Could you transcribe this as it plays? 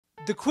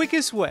The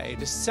quickest way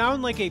to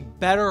sound like a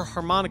better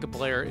harmonica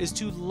player is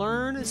to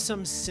learn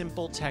some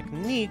simple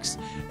techniques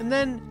and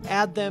then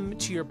add them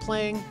to your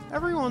playing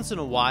every once in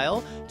a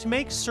while to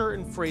make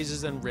certain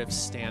phrases and riffs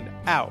stand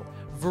out.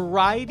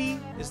 Variety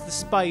is the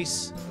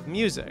spice of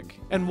music,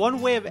 and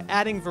one way of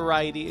adding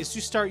variety is to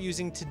start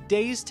using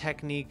today's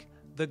technique,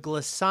 the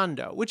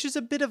glissando, which is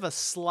a bit of a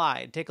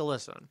slide. Take a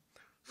listen.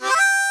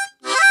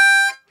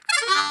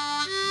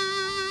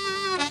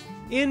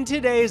 In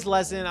today's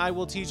lesson, I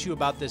will teach you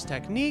about this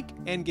technique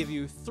and give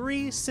you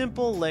 3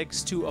 simple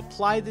licks to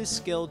apply this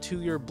skill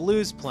to your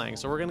blues playing.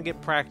 So we're gonna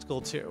get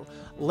practical too.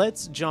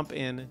 Let's jump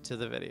into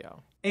the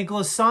video. A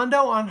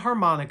glissando on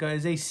harmonica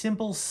is a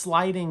simple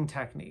sliding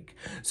technique.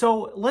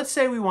 So let's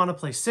say we want to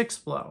play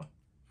 6th blow.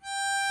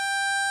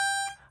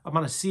 I'm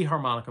on a C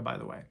harmonica, by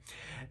the way.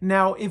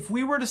 Now, if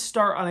we were to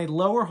start on a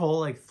lower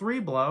hole, like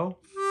 3 blow,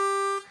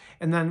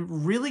 and then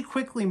really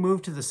quickly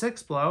move to the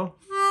 6th blow,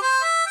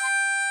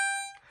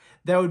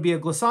 that would be a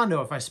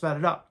glissando if I sped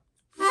it up.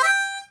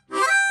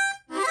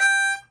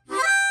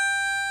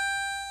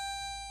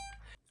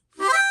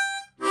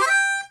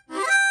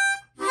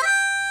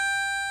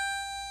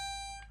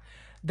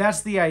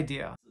 That's the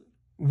idea.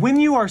 When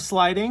you are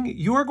sliding,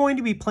 you are going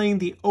to be playing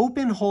the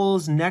open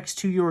holes next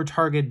to your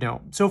target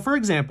note. So for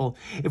example,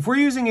 if we're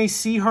using a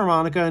C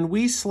harmonica and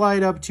we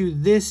slide up to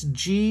this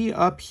G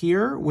up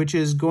here, which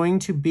is going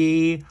to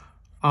be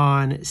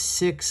on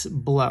 6th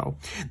blow,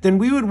 then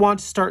we would want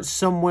to start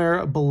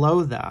somewhere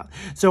below that.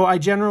 So I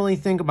generally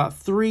think about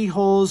 3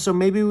 holes, so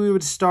maybe we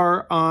would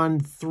start on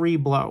 3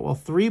 blow. Well,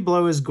 3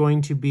 blow is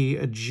going to be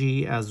a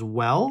G as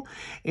well,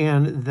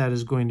 and that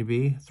is going to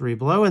be 3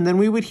 blow. And then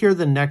we would hear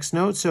the next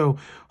note, so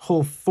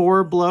hole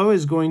 4 blow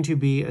is going to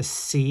be a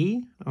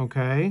C,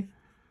 okay?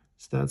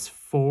 So that's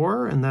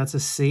 4, and that's a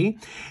C.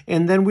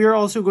 And then we are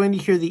also going to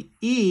hear the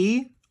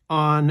E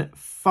on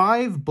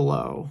 5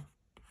 blow.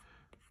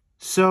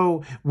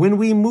 So when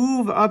we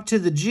move up to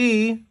the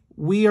G,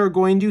 we are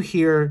going to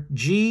hear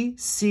G,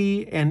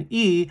 C, and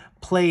E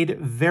played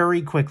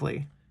very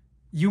quickly.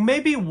 You may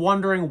be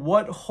wondering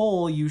what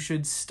hole you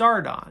should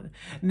start on.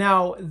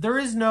 Now, there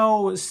is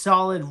no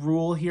solid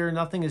rule here,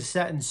 nothing is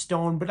set in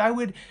stone, but I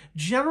would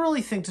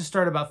generally think to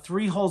start about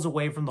 3 holes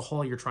away from the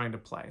hole you're trying to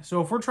play. So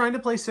if we're trying to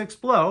play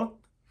 6th blow,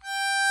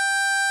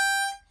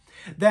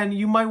 then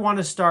you might want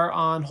to start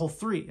on hole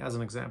 3 as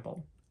an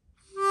example.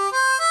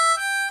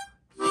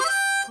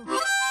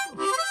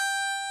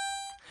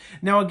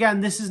 Now again,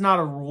 this is not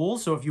a rule,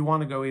 so if you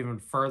want to go even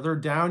further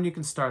down, you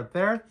can start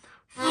there.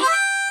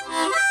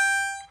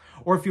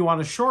 Or if you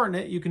want to shorten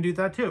it, you can do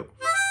that too.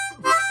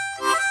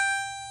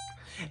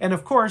 And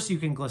of course, you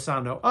can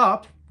glissando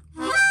up,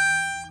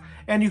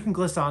 and you can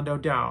glissando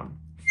down.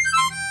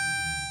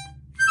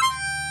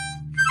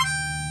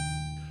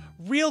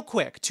 Real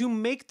quick, to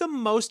make the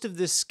most of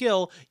this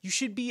skill, you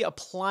should be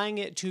applying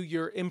it to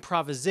your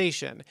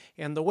improvisation.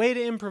 And the way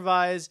to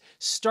improvise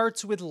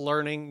starts with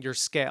learning your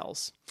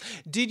scales.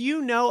 Did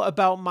you know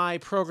about my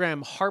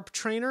program Harp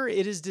Trainer?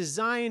 It is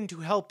designed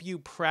to help you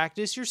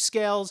practice your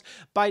scales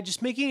by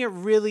just making it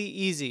really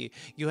easy.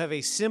 You have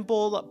a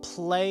simple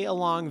play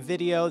along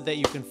video that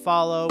you can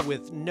follow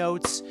with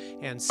notes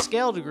and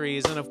scale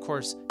degrees and of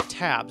course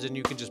tabs, and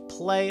you can just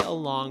play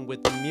along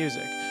with the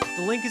music.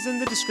 The link is in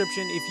the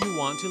description if you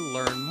want to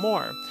learn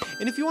more.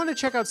 And if you want to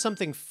check out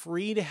something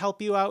free to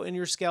help you out in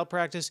your scale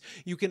practice,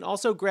 you can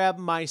also grab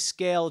my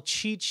scale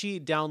cheat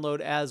sheet download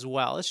as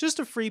well. It's just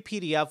a free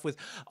PDF with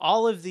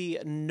all of the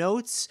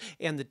notes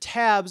and the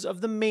tabs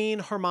of the main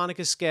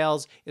harmonica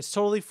scales. It's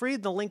totally free.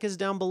 The link is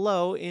down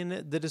below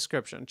in the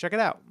description. Check it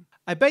out.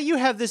 I bet you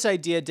have this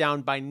idea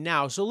down by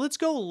now, so let's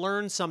go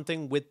learn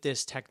something with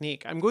this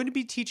technique. I'm going to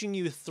be teaching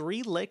you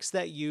 3 licks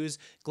that use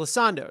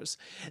glissandos.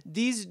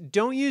 These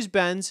don't use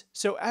bends,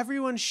 so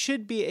everyone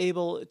should be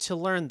able to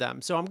learn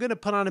them. So I'm going to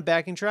put on a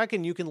backing track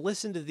and you can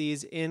listen to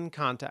these in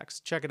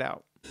context. Check it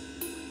out.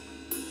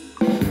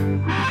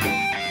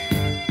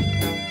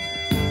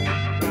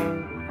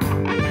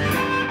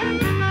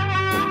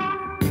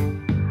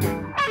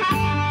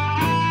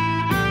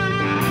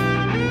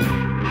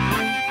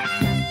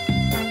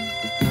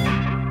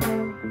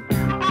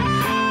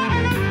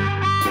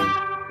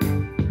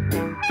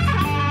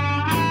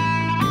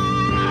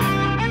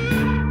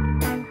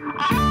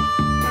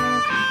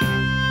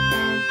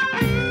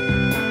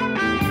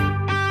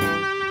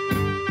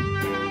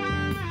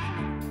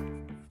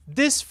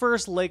 This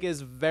first lick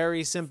is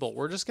very simple.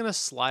 We're just gonna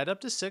slide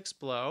up to 6th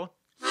blow.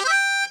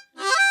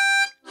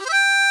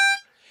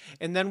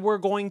 And then we're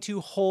going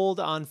to hold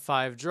on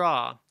 5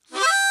 draw.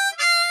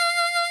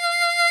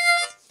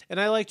 And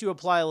I like to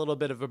apply a little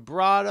bit of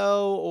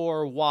vibrato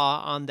or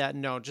wah on that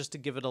note just to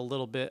give it a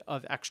little bit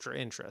of extra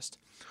interest.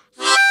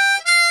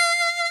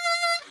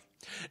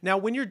 Now,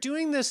 when you're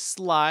doing this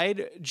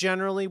slide,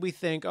 generally we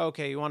think,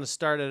 okay, you want to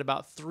start at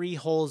about 3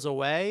 holes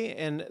away,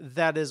 and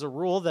that is a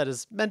rule that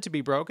is meant to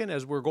be broken,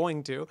 as we're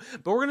going to.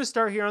 But we're going to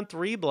start here on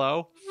 3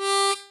 blow,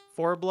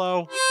 4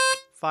 blow,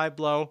 5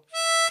 blow,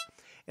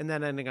 and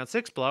then ending on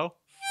 6 blow.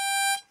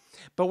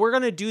 But we're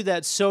going to do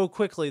that so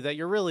quickly that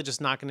you're really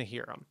just not going to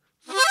hear them.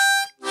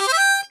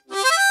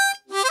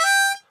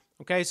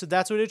 Okay, so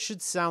that's what it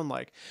should sound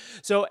like.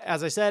 So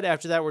as I said,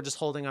 after that, we're just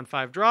holding on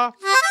 5 draw.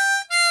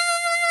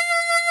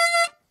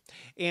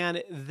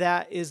 And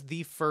that is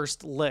the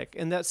first lick.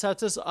 And that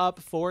sets us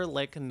up for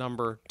lick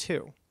number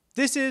 2.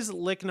 This is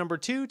lick number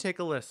 2. Take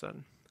a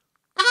listen.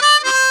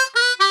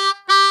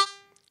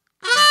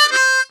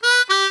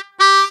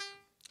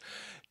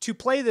 To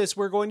play this,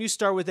 we're going to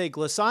start with a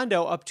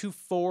glissando up to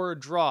 4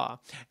 draw.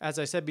 As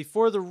I said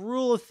before, the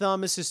rule of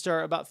thumb is to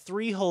start about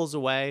 3 holes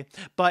away,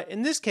 but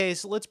in this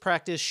case, let's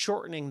practice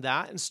shortening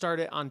that and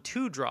start it on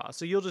 2 draw.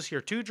 So you'll just hear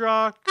 2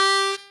 draw,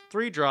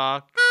 3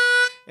 draw,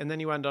 and then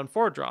you end on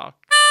 4 draw.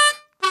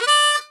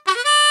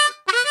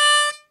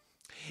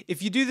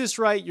 If you do this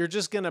right, you're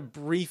just going to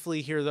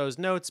briefly hear those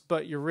notes,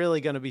 but you're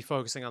really going to be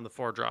focusing on the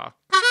 4 draw.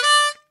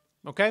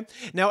 Okay?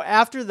 Now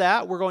after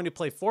that, we're going to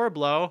play 4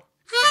 blow,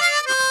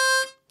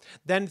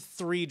 then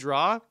 3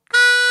 draw,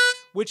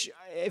 which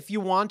if you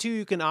want to,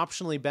 you can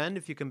optionally bend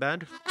if you can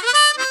bend.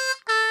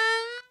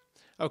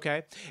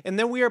 Okay, and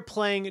then we are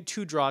playing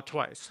 2 draw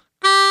twice.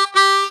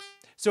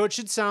 So it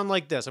should sound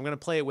like this. I'm going to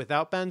play it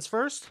without bends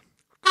first.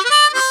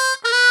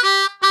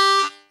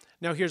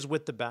 Now here's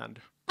with the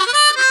bend.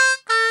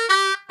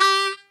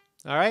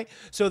 All right,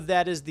 so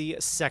that is the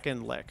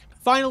second lick.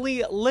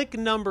 Finally, lick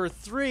number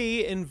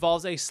 3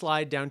 involves a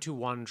slide down to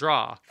 1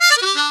 draw.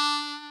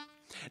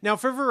 Now,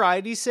 for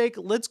variety's sake,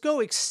 let's go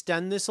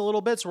extend this a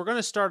little bit. So we're going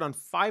to start on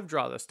 5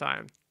 draw this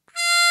time.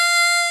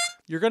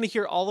 You're going to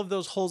hear all of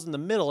those holes in the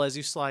middle as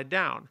you slide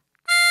down.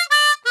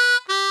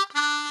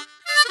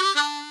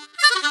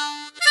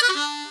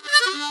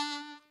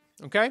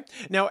 Okay?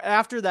 Now,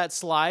 after that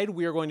slide,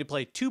 we are going to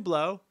play 2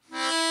 blow,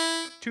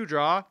 2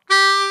 draw,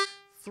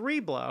 3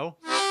 blow,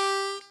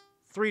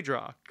 3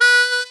 draw.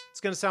 It's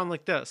going to sound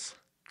like this.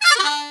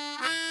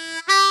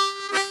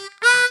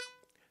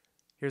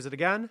 Here's it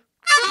again.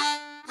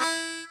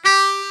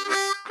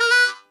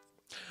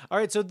 All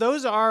right, so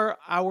those are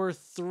our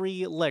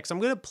 3 licks. I'm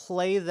going to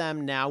play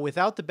them now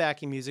without the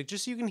backing music,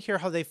 just so you can hear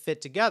how they fit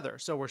together.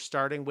 So we're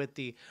starting with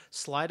the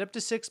slide up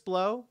to 6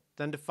 blow,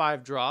 then to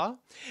 5 draw,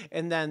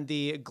 and then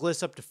the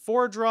gliss up to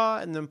 4 draw,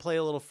 and then play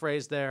a little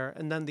phrase there,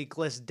 and then the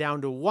gliss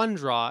down to 1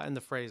 draw and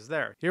the phrase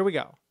there. Here we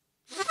go.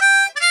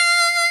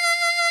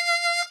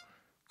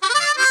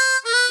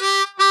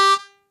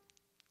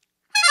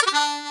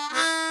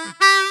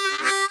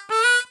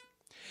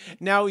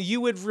 Now you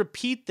would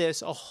repeat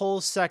this a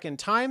whole second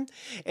time,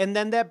 and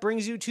then that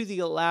brings you to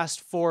the last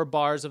 4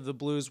 bars of the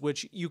blues,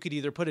 which you could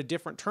either put a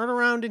different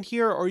turnaround in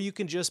here, or you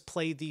can just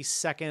play the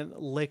second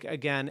lick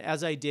again,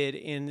 as I did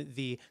in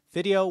the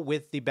video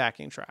with the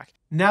backing track.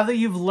 Now that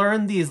you've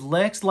learned these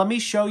licks, let me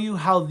show you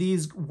how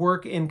these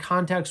work in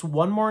context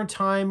one more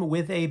time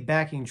with a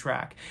backing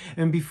track.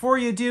 And before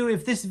you do,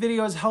 if this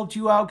video has helped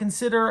you out,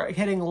 consider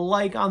hitting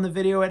like on the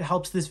video. It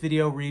helps this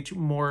video reach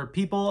more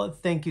people.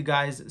 Thank you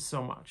guys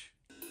so much.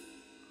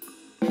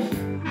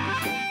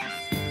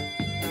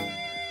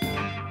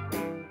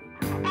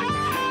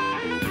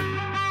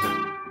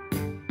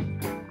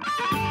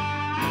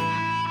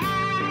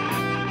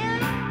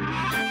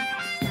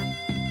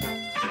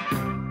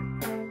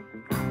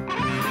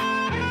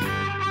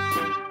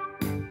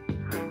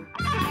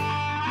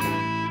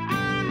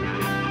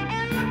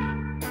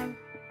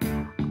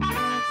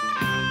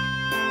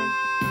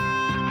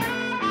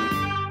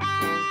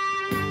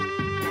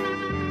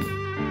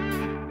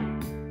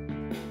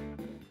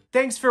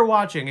 Thanks for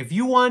watching. If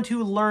you want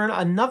to learn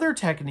another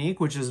technique,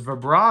 which is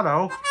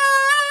vibrato,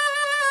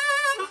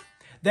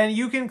 then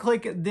you can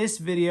click this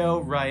video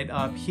right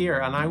up here,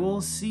 and I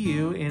will see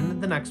you in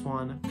the next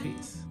one.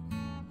 Peace.